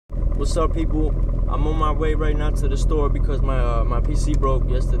What's up, people? I'm on my way right now to the store because my PC broke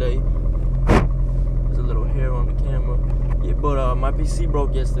yesterday. There's a little hair on the camera. Yeah, but my PC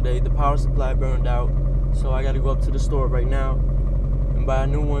broke yesterday. The power supply burned out, so I got to go up to the store right now and buy a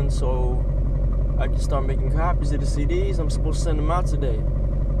new one so I can start making copies of the CDs. I'm supposed to send them out today,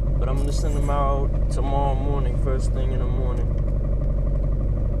 but I'm gonna send them out tomorrow morning, first thing in the morning.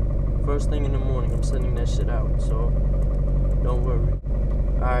 First thing in the morning, I'm sending that shit out, so don't worry.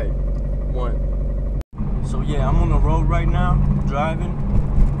 Alright, one. So yeah, I'm on the road right now, driving.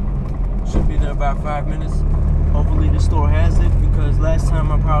 Should be there about 5 minutes. Hopefully the store has it, because last time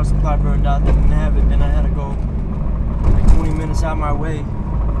my power supply burned out, they didn't have it. Then I had to go like 20 minutes out my way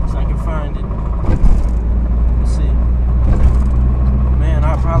so I can find it. Let's see. Man,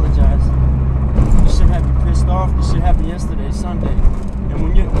 I apologize. This shit had me pissed off. This shit happened yesterday, Sunday. And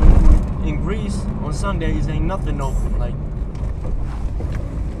when you're in Greece on Sundays, ain't nothing open. Like,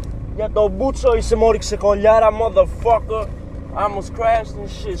 για το μπούτσο είσαι μόρι ξεκολιάρα, motherfucker. I almost crashed and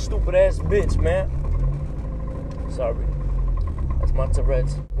shit, stupid ass bitch, man. Sorry. That's my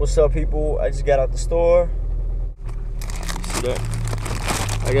Tourette's. What's up, people? I just got out the store. See that?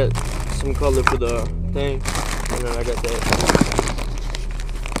 I got some color for the thing, and then I got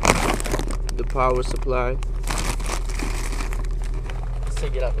the power supply. Let's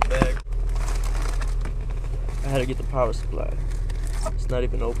take it out the bag. I had to get the power supply. It's not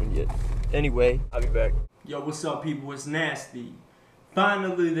even open yet. Anyway, I'll be back. Yo, what's up, people? It's Nasty.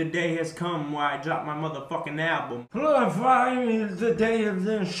 Finally, the day has come where I drop my motherfucking album. Finally, the day has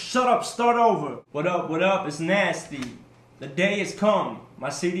been. Shut up, start over. What up, what up? It's Nasty. The day has come. My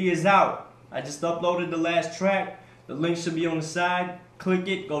CD is out. I just uploaded the last track. The link should be on the side. Click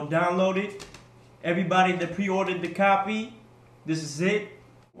it, go download it. Everybody that pre-ordered the copy, this is it.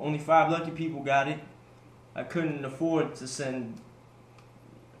 Only 5 lucky people got it. I couldn't afford to send,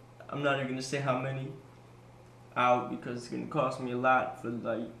 I'm not even gonna say how many out, because it's gonna cost me a lot for,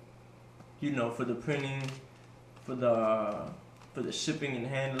 like, you know, for the printing, for the shipping and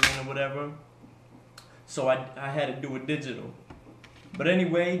handling or whatever. So I had to do it digital. But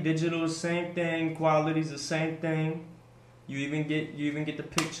anyway, digital is the same thing, quality is the same thing. You even get the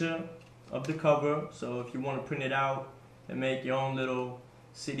picture of the cover. So if you want to print it out and make your own little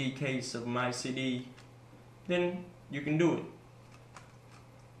CD case of my CD, then you can do it.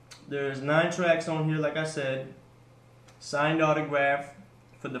 There's 9 tracks on here, like I said. Signed autograph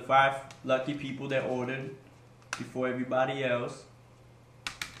for the 5 lucky people that ordered before everybody else.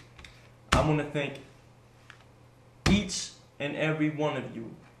 I'm gonna thank each and every one of you.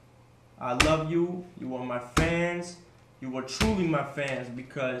 I love you. You are my fans. You are truly my fans,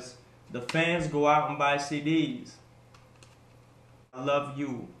 because the fans go out and buy CDs. I love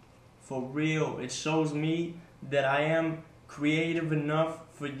you. For real. It shows me that I am creative enough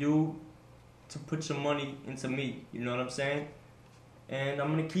for you to put your money into me. You know what I'm saying? And I'm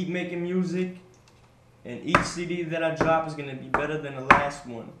going to keep making music. And each CD that I drop is going to be better than the last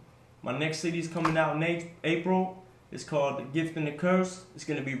one. My next CD is coming out in April. It's called The Gift and the Curse. It's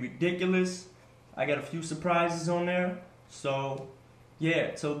going to be ridiculous. I got a few surprises on there. So,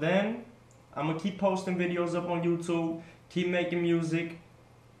 yeah. Till then, I'm going to keep posting videos up on YouTube. Keep making music.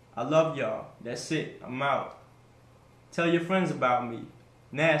 I love y'all. That's it. I'm out. Tell your friends about me.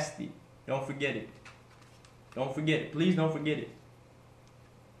 Nasty. Don't forget it. Don't forget it. Please don't forget it.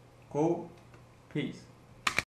 Cool? Peace.